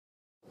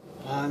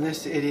On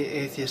this Idiot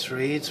Atheist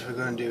Reads, we're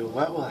going to do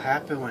What Will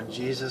Happen When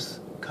Jesus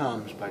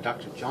Comes by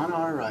Dr. John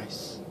R.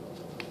 Rice.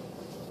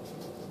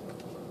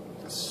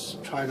 Let's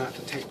try not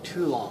to take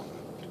too long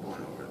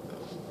going over it,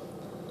 though.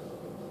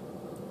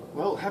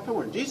 What will happen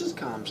when Jesus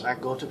comes? I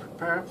go to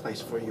prepare a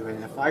place for you,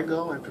 and if I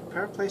go and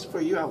prepare a place for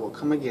you, I will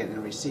come again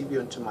and receive you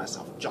unto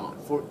myself. John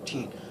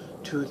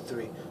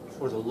 14:2-3.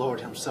 For the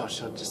Lord himself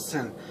shall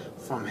descend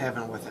from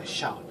heaven with a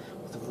shout,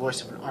 with the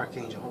voice of an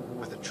archangel,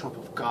 with the trump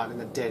of God, and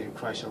the dead in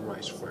Christ shall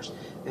rise first.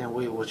 Then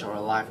we which are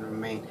alive and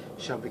remain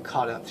shall be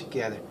caught up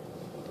together.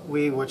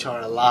 We which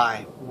are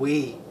alive,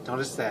 we,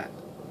 notice that,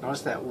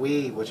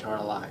 we which are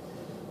alive,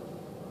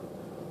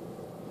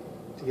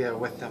 together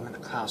with them in the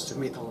clouds to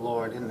meet the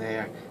Lord in the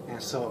air, and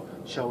so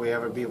shall we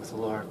ever be with the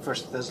Lord.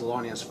 1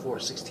 Thessalonians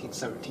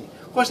 4:16-17.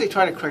 Of course they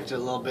try to correct it a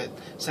little bit,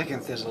 2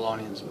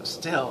 Thessalonians, but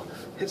still,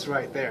 it's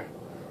right there.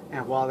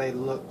 And while they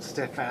looked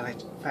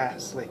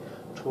steadfastly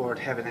toward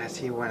heaven as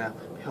he went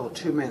up, behold,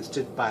 two men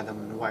stood by them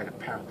in white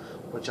apparel,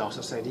 which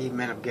also said, Ye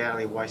men of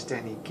Galilee, why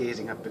stand ye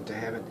gazing up into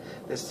heaven?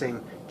 This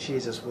same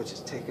Jesus which is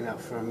taken up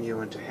from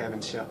you into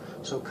heaven shall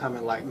so come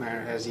in like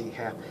manner as ye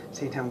have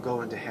seen him go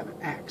into heaven.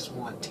 Acts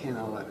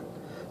 1:10-11.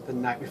 The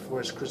night before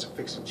his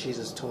crucifixion,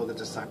 Jesus told the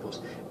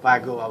disciples, If I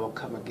go, I will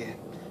come again.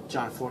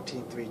 John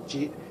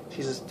 14:3.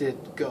 Jesus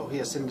did go. He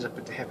ascended up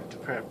into heaven to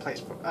prepare a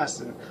place for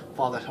us in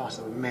Father's house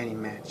of many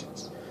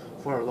mansions.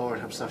 For our Lord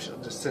himself shall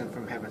descend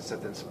from heaven,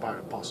 said the inspired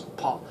apostle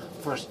Paul.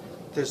 1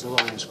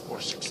 Thessalonians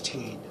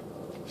 4:16.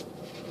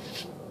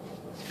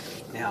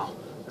 Now,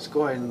 let's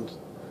go ahead and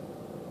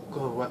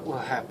go to what will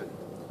happen.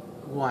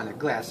 1. A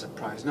glad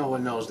surprise. No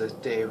one knows this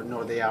day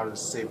nor the hour of the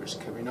Savior's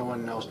coming. No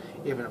one knows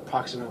even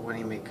approximately when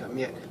he may come.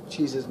 Yet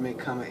Jesus may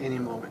come at any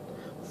moment.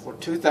 For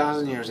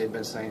 2,000 years they've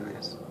been saying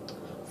this.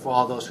 For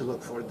all those who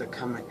look forward to the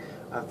coming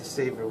of the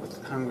Savior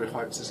with hungry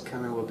hearts, his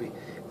coming will be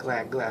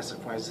glad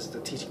surprise. This is the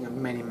teaching of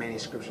many, many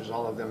scriptures,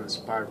 all of them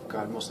inspired of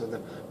God, most of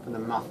them from the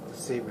mouth of the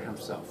Savior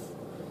himself.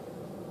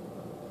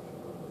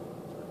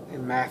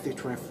 In Matthew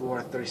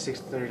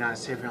 24:36-39, the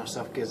Savior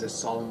himself gives this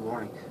solemn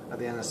warning of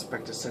the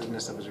unexpected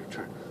suddenness of his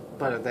return.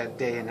 But of that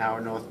day and hour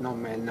knoweth no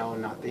man, no,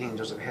 not the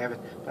angels of heaven,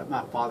 but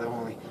my Father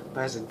only.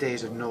 But as the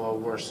days of Noah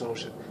were, so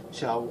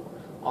shall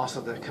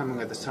also the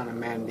coming of the Son of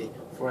Man be.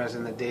 For as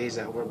in the days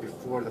that were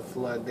before the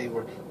flood, they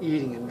were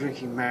eating and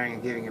drinking, marrying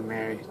and giving in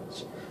marriage,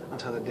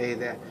 until the day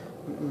that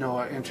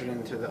Noah entered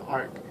into the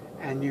ark,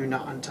 and knew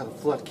not until the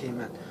flood came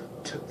and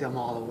took them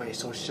all away.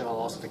 So shall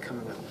also the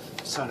coming of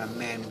the Son of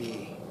Man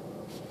be.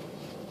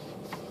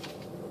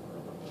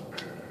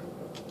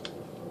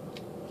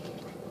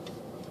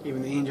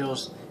 Even the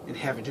angels in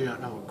heaven do not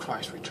know when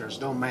Christ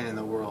returns. No man in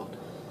the world.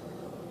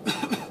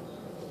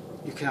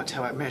 You cannot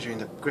tell by measuring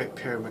the great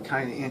pyramid,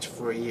 counting an inch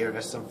for a year,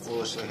 as some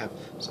foolishly have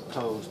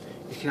supposed.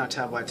 You cannot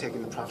tell by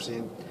taking the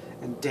prophecy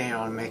and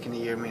down and making a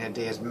year mean a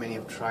day, as many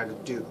have tried to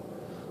do.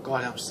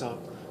 God himself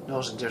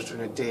knows the difference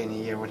between a day and a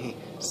year. When he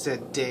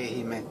said day,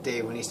 he meant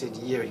day. When he said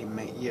year, he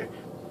meant year.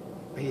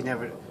 But he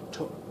never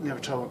told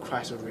when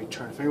Christ would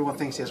return. If anyone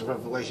thinks he has a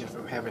revelation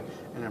from heaven,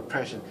 an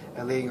impression,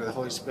 a leading of the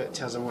Holy Spirit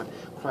tells him when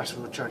Christ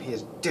will return, he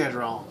is dead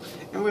wrong.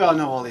 And we all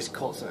know all these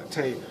cults that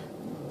tell you,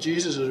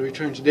 Jesus will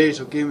return today,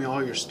 so give me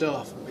all your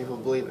stuff. And people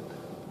believe it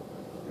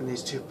in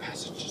these two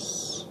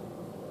passages.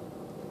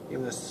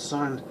 Even the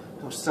Son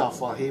himself,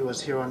 while he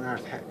was here on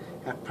earth,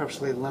 had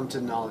purposely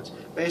limited knowledge.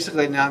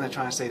 Basically, now they're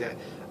trying to say that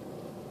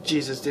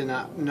Jesus did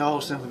not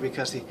know simply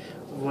because he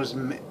was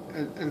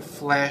in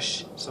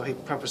flesh, so he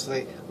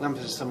purposely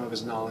limited some of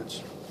his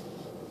knowledge.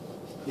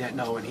 Yet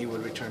no, when he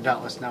would return,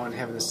 doubtless now in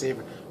heaven the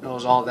Savior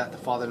knows all that the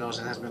Father knows,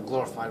 and has been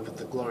glorified with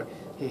the glory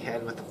he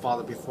had with the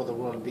Father before the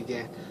world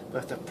began.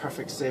 But if the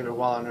perfect Savior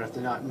while on earth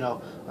did not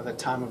know of the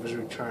time of his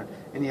return,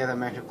 any other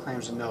man who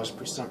claims to know is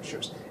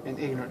presumptuous and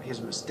ignorant. He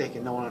is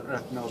mistaken. No one on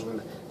earth knows when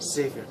the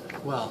Savior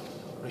will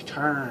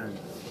return.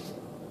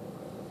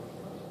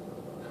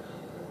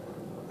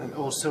 An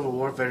old Civil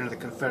War veteran of the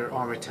Confederate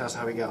Army tells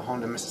how he got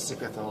home to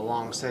Mississippi after the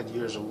long said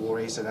years of war.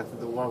 He said, after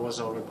the war was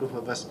over, a group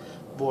of us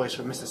boys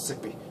from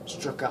Mississippi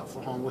struck out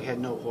for home. We had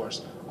no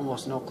horse,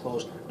 almost no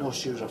clothes, no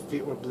shoes. Our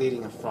feet were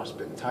bleeding and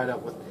frostbitten, tied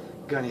up with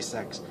gunny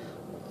sacks.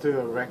 Through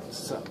a wrecked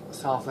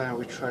Southland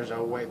we trudged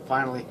our way.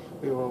 Finally,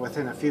 we were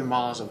within a few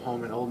miles of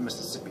home in old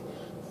Mississippi,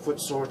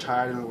 footsore,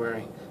 tired, and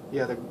weary.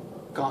 The other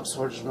gaunt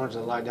soldiers wanted to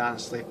lie down and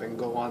sleep and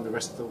go on the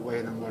rest of the way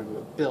in the morning.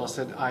 But Bill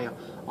said, I am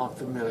on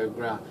familiar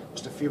ground.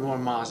 Just a few more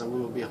miles and we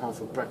will be home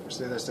for breakfast.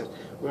 The other said,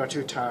 we are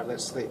too tired,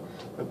 let's sleep.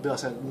 But Bill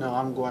said, no,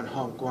 I'm going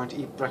home, going to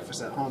eat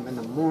breakfast at home in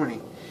the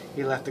morning.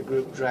 He left the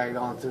group, dragged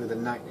on through the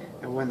night,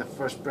 and when the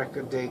first break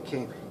of day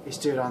came, he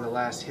stood on the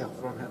last hill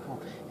from his home.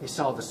 He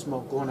saw the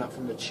smoke going up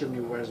from the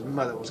chimney where his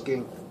mother was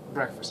getting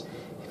breakfast.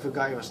 He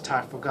forgot he was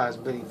tired, forgot his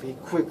bleeding, for he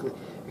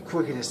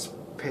quickened his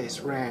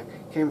pace, ran,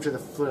 came to the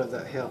foot of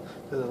the hill,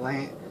 to the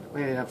lane,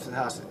 leading up to the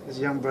house. His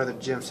young brother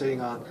Jim, sitting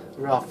on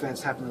the rail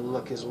fence, happened to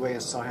look his way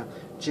and saw him.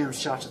 Jim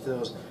shouted to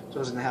those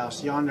those in the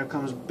house. Yonder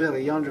comes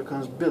Billy, yonder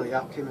comes Billy.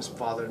 Out came his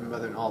father and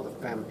mother and all the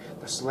family,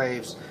 the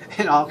slaves,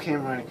 and all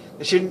came running.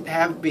 They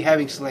shouldn't be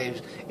having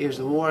slaves. If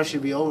the war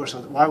should be over,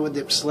 so why would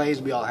the slaves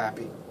be all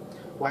happy?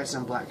 Whites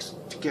and blacks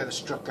together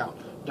struck out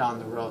down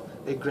the road.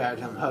 They grabbed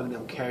him, hugged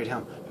him, carried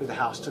him through the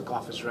house, took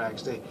off his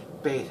rags. They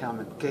bathed him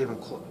and gave him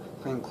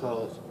clean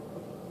clothes.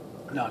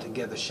 And all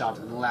together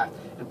shouted and laughed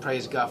and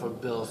praised God for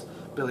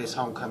Billy's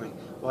homecoming.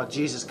 While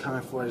Jesus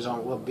coming for his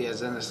own will be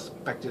as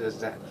unexpected as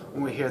that.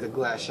 When we hear the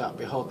glad shout,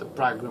 behold, the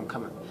bridegroom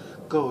cometh.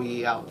 Go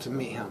ye out to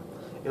meet him.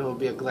 It will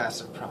be a glad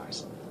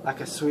surprise, like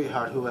a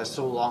sweetheart who has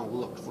so long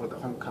looked for the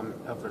homecoming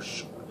of her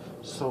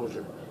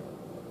soldier.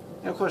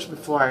 And of course,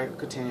 before I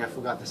continue, I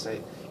forgot to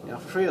say, feel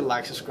free to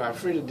like, subscribe,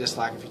 free to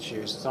dislike if you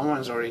choose.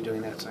 Someone's already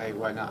doing that, so hey,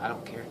 why not? I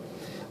don't care.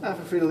 Feel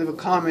free to leave a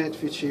comment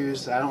if you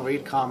choose. I don't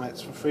read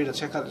comments. Feel free to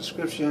check out the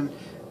description,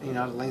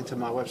 the link to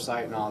my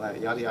website and all that,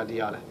 yada yada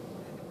yada.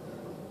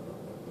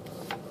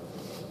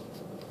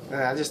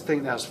 I just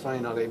think that was funny,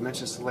 they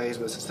mentioned slaves,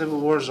 but the Civil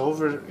War is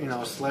over,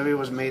 slavery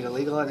was made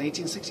illegal in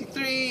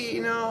 1863,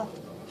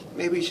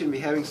 maybe you shouldn't be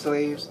having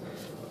slaves.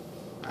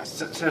 I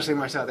seriously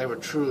myself, they were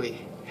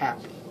truly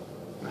happy.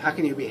 How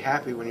can you be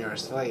happy when you're a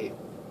slave?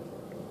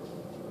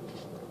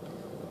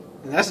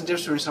 And that's the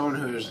difference between someone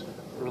who's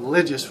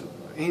religious,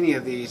 any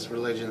of these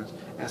religions,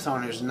 and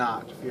someone who's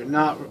not. If you're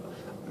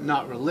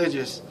not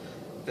religious,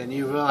 then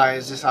you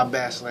realize just how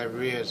bad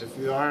slavery is. If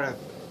you are a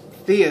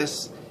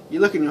theist, you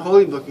look in your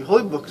holy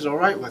book is all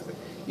right with it.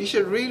 You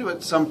should read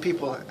what some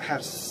people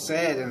have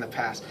said in the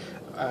past.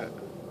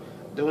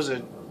 There was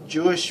a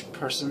Jewish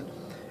person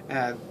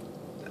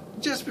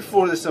just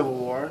before the Civil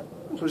War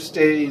who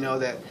stated,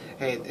 that,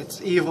 hey,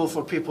 it's evil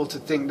for people to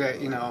think that,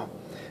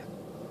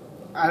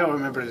 I don't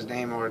remember his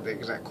name or the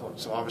exact quote,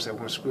 so obviously I'm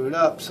going to screw it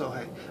up. So,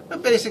 hey,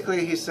 but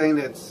basically he's saying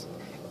that it's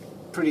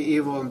pretty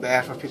evil and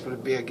bad for people to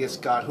be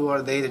against God. Who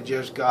are they to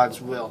judge God's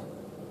will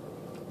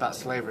about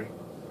slavery?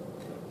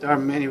 There are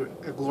many,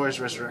 a glorious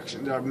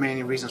resurrection. There are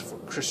many reasons for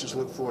Christians to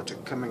look forward to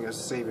coming as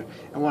a Savior.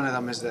 And one of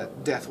them is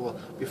that death will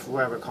be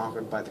forever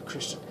conquered by the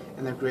Christian.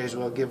 And their graves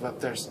will give up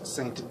their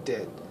sainted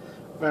dead.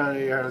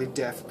 Very early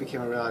death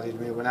became a reality to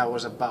me. When I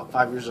was about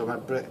 5 years old, my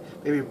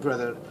baby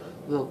brother,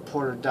 little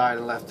Porter, died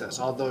and left us.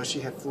 Although she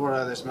had 4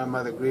 others, my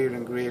mother grieved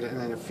and grieved.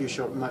 And in a few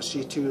short months,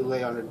 she too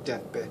lay on her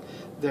deathbed.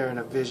 There in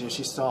a vision,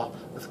 she saw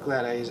with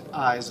glad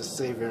eyes the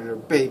Savior and her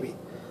baby.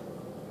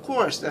 Of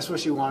course, that's what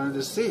she wanted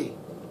to see.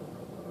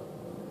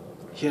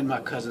 She and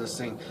my cousin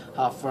sing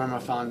how firm a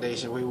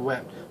foundation. We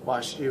wept while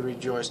she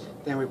rejoiced.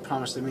 Then we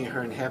promised to meet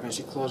her in heaven.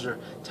 She closed her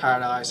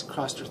tired eyes,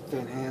 crossed her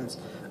thin hands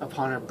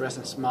upon her breast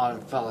and smiled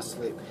and fell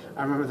asleep.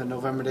 I remember the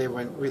November day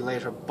when we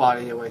laid her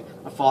body away.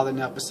 My father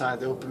knelt beside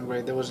the open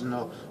grave. There was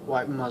no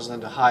white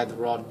muslin to hide the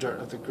raw dirt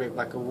of the grave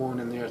like a wound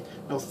in the earth.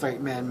 No fake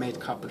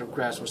man-made carpet of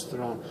grass was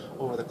thrown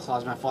over the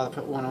closet. My father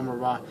put one arm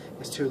around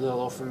his 2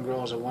 little orphan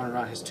girls and one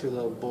around his 2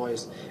 little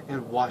boys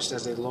and watched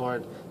as they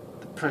lowered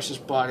precious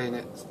body in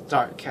its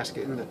dark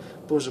casket in the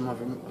bosom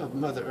of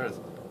Mother Earth.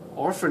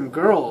 Orphan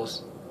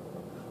girls?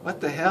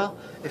 What the hell?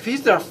 If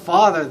he's their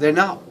father, they're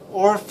not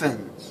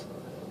orphans.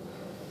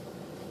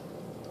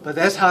 But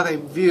that's how they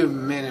view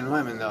men and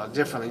women, though,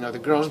 differently. The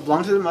girls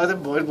belong to the mother,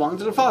 boys belong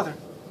to the father.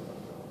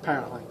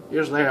 Apparently.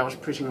 Years later, I was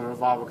preaching a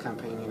revival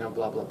campaign,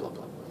 blah, blah, blah,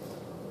 blah.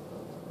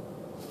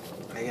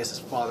 I guess his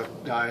father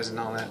dies and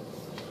all that,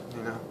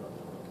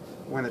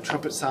 When the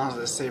trumpet sounds of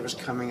the Savior's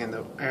coming in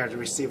the air to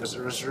receive us,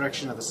 the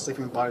resurrection of the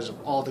sleeping bodies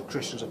of all the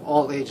Christians of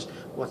all ages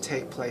will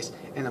take place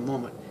in a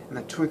moment. In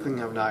the twinkling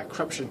of an eye,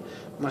 corruption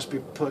must be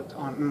put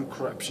on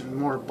incorruption.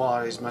 Mortal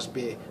bodies must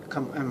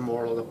become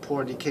immortal. The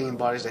poor decaying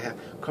bodies that have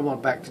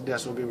crumbled back to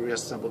dust will be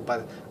reassembled by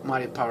the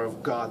mighty power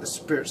of God. The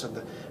spirits of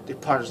the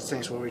departed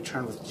saints will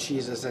return with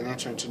Jesus and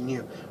enter into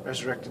new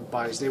resurrected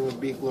bodies. They will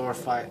be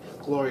glorified,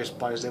 glorious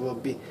bodies. They will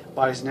be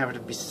bodies never to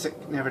be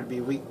sick, never to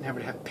be weak, never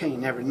to have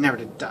pain, never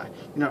to die.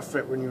 Do not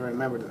fret when you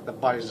remember that the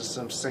bodies of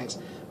some saints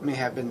may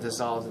have been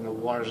dissolved in the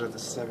waters of the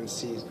 7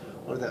 seas,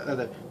 or the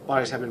other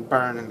bodies have been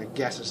burned and the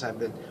gases have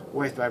been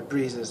wafted by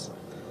breezes.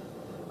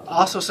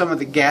 Also, some of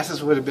the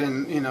gases would have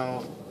been,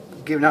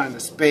 given out into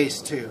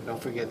space too.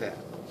 Don't forget that.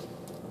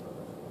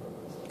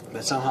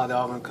 But somehow they're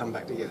all going to come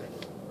back together.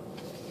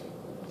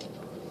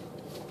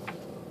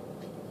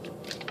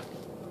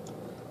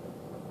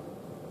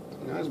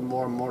 As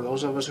more and more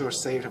those of us who are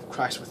saved have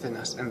Christ within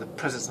us and the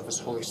presence of His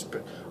Holy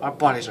Spirit. Our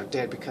bodies are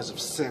dead because of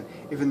sin.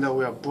 Even though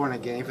we are born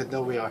again, even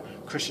though we are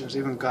Christians,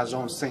 even God's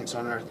own saints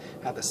on earth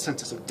have the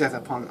sentence of death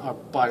upon our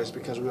bodies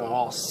because we are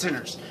all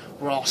sinners.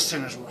 We're all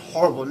sinners. We're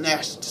horrible,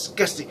 nasty,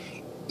 disgusting,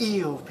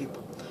 evil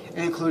people,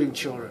 including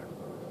children.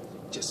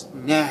 Just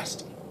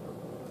nasty.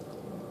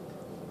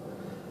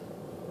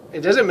 It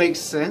doesn't make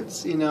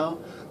sense,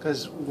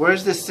 because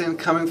where's this sin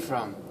coming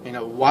from?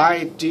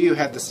 Why do you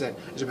have the sin?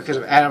 Is it because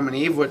of Adam and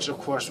Eve, which of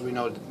course we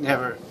know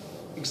never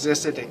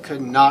existed? They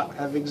could not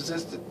have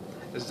existed.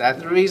 Is that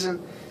the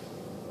reason?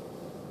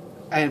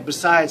 And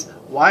besides,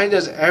 why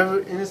does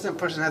every innocent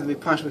person have to be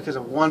punished because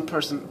of one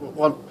person,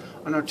 one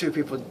or 2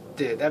 people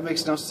did? That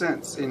makes no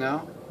sense,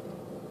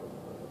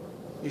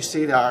 You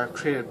see that our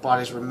created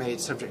bodies were made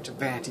subject to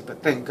vanity,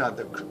 but thank God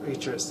the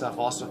creature itself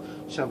also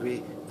shall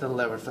be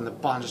delivered from the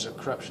bondage of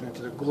corruption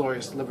into the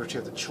glorious liberty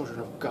of the children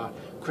of God.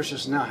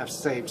 Christians now have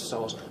saved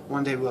souls.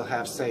 One day we'll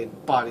have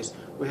saved bodies.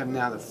 We have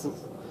now the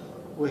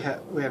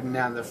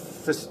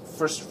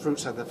first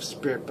fruits of the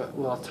Spirit, but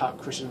we'll taught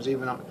Christians,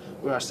 even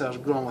we ourselves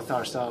grown with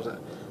ourselves,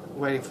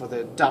 waiting for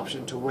the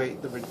adoption to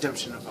wait the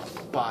redemption of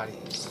our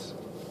bodies.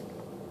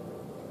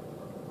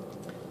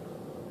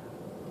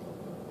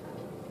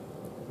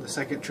 The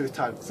second truth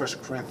taught in 1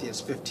 Corinthians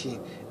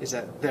 15 is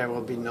that there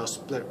will be no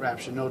split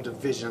rapture, no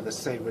division of the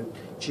saved when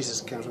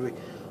Jesus comes.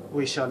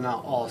 We shall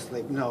not all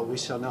sleep. No, we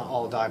shall not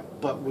all die,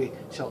 but we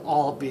shall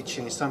all be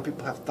changed. Some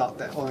people have thought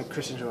that only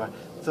Christians who are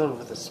filled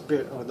with the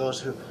Spirit, or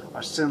those who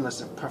are sinless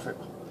and perfect,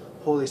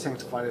 wholly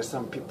sanctified, as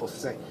some people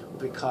say,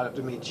 will be caught up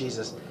to meet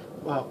Jesus,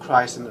 well,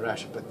 Christ in the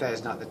rapture. But that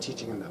is not the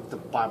teaching of the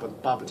Bible. The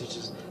Bible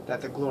teaches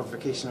that the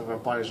glorification of our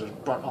bodies was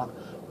bought on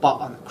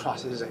the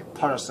cross. It is a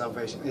part of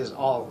salvation. It is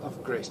all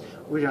of grace.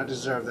 We do not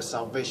deserve the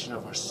salvation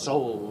of our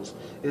souls.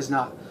 It is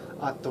not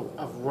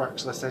of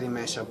works, lest any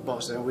man shall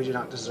boast. And we do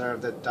not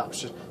deserve the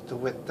adoption, to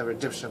wit, the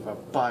redemption of our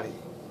body.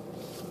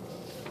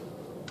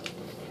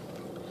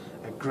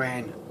 A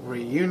grand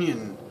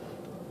reunion,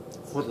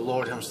 for the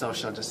Lord himself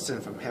shall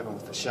descend from heaven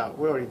with a shout.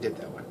 We already did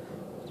that one.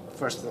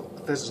 First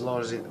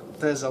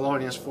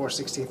Thessalonians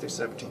 4:16 through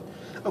 17.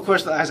 Of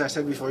course, as I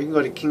said before, you can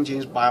go to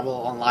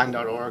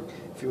KingJamesBibleOnline.org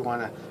if you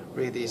want to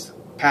read these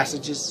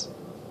passages.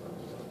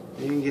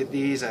 You can get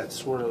these at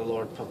Sword of the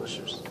Lord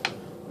Publishers.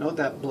 Note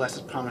that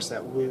blessed promise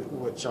that we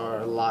which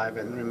are alive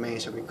and remain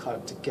shall be caught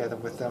up together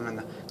with them in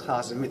the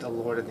clouds and meet the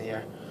Lord in the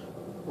air.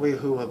 We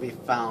who will be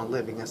found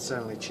living and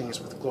suddenly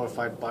changed with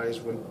glorified bodies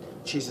when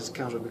Jesus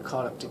comes will be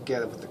caught up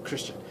together with the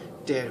Christian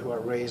dead who are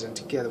raised, and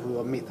together we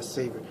will meet the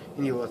Savior,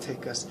 and he will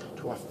take us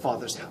to our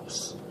Father's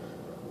house.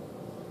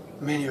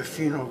 Many a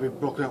funeral will be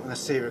broken up when the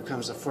Savior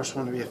comes. The first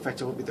one to be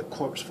affected will be the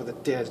corpse, for the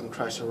dead in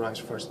Christ will rise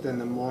first. Then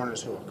the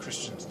mourners who are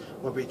Christians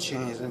will be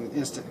changed in an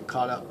instant and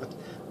caught up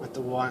with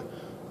the one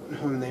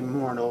whom they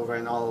mourn over,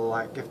 and all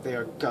alike, if they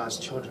are God's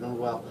children and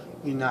well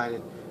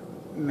united,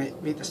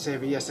 meet the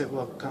Savior. Yes, it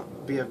will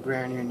be a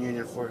grand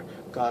reunion for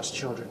God's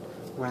children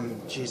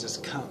when Jesus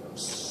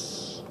comes.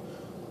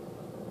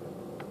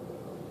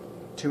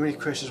 Too many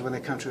Christians, when they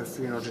come to a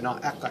funeral, do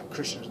not act like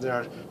Christians. There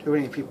are too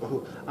many people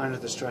who, under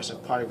the stress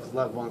of parting with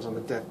loved ones on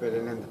the deathbed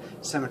and in the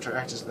cemetery,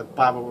 act as if the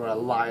Bible were a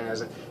lie and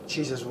as if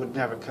Jesus would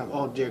never come.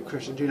 Oh, dear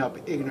Christian, do not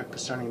be ignorant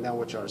concerning them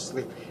which are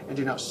asleep, and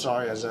do not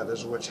sorrow as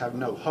others which have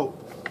no hope.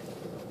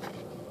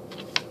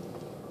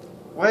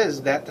 What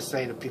is that to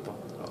say to people?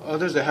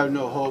 Others that have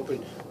no hope,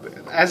 and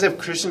as if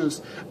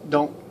Christians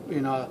don't,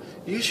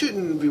 you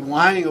shouldn't be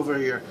whining over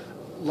your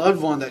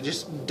loved one that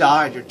just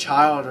died, your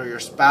child or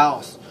your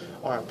spouse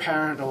or a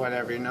parent or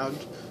whatever,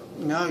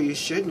 No, you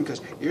shouldn't,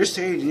 because you're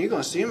saved and you're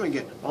going to see them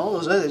again. All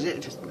those others, they're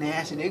just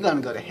nasty. They're going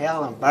to go to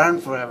hell and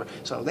burn forever.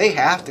 So they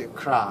have to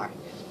cry.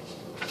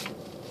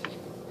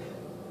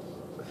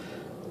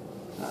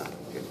 Oh,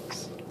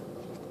 goodness.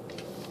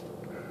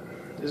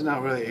 There's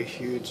not really a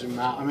huge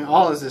amount. I mean,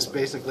 all of this is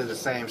basically the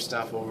same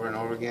stuff over and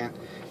over again.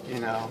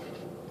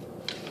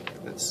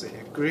 Let's see,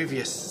 a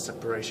grievous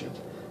separation.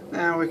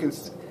 Now we can,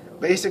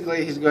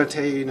 basically he's going to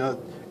tell you,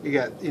 you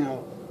got,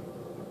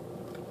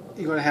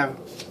 you're going to have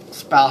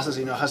spouses,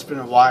 husband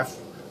and wife.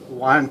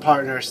 One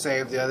partner is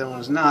saved, the other one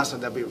is not, so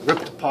they'll be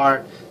ripped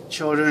apart.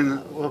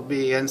 Children will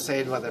be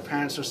unsaved while their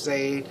parents are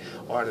saved,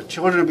 or the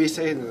children will be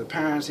saved and the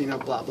parents,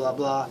 blah, blah,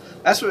 blah.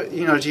 That's what,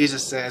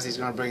 Jesus says. He's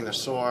going to bring the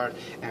sword,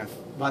 and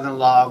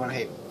mother-in-law going to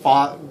hate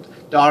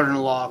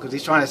daughter-in-law, because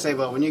he's trying to say,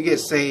 well, when you get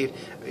saved,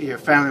 your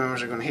family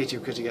members are going to hate you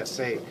because you got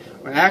saved.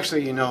 When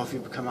actually, if you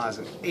become out as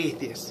an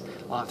atheist,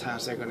 a lot of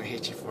times they're going to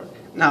hate you for it.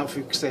 Now, if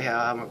you say,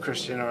 I'm a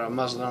Christian or a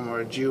Muslim or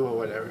a Jew or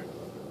whatever.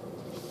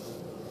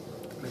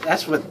 But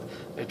that's what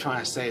they're trying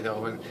to say,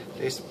 though. When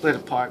they split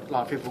apart, a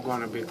lot of people are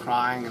going to be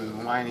crying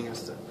and whining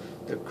as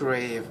the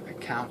grave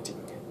accounting.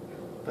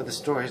 But the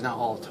story is not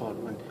all told.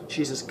 When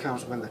Jesus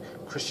comes, when the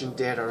Christian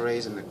dead are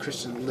raised and the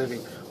Christian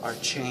living are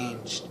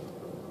changed,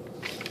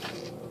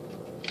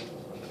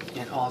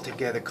 and all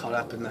together caught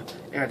up in the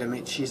air to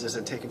meet Jesus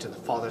and taken to the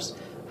Father's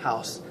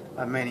house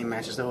of many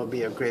mansions. There will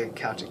be a great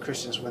accounting.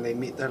 Christians, when they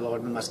meet their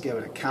Lord, must give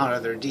an account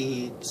of their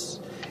deeds.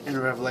 In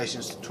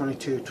Revelation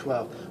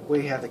 22:12,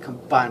 we have the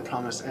combined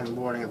promise and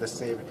warning of the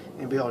Savior.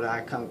 And behold,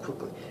 I come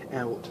quickly,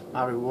 and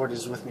my reward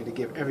is with me to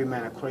give every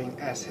man according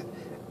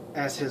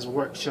as his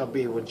work shall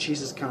be. When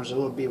Jesus comes, there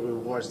will be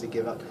rewards to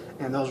give out,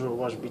 and those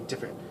rewards will be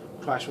different.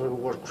 Christ will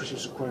reward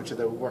Christians according to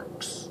their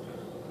works.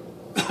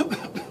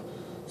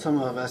 Some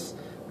of us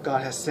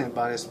God has sent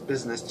by his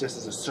business, just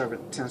as a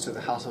servant tends to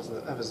the house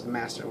of his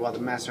master, while the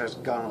master has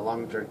gone a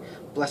long journey.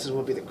 Blessed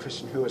will be the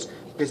Christian who is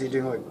busy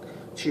doing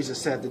what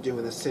Jesus said to do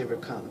when the Savior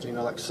comes.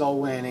 Like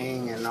soul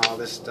winning and all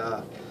this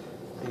stuff.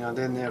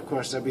 Then of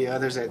course there'll be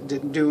others that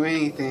didn't do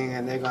anything,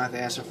 and they're going to have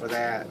to answer for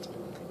that.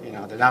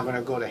 They're not going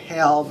to go to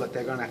hell, but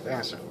they're going to have to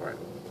answer for it.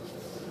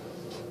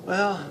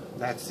 Well,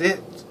 that's it.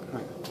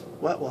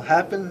 What will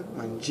happen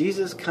when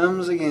Jesus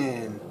comes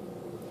again?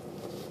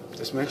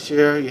 Just make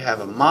sure you have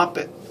a mop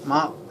and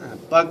a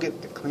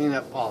bucket to clean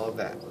up all of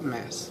that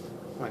mess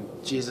when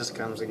Jesus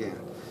comes again.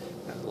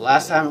 Now, the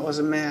last time it was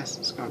a mess,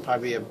 it's going to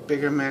probably be a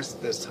bigger mess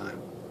this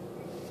time.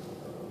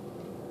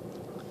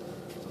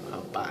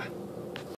 Well, bye.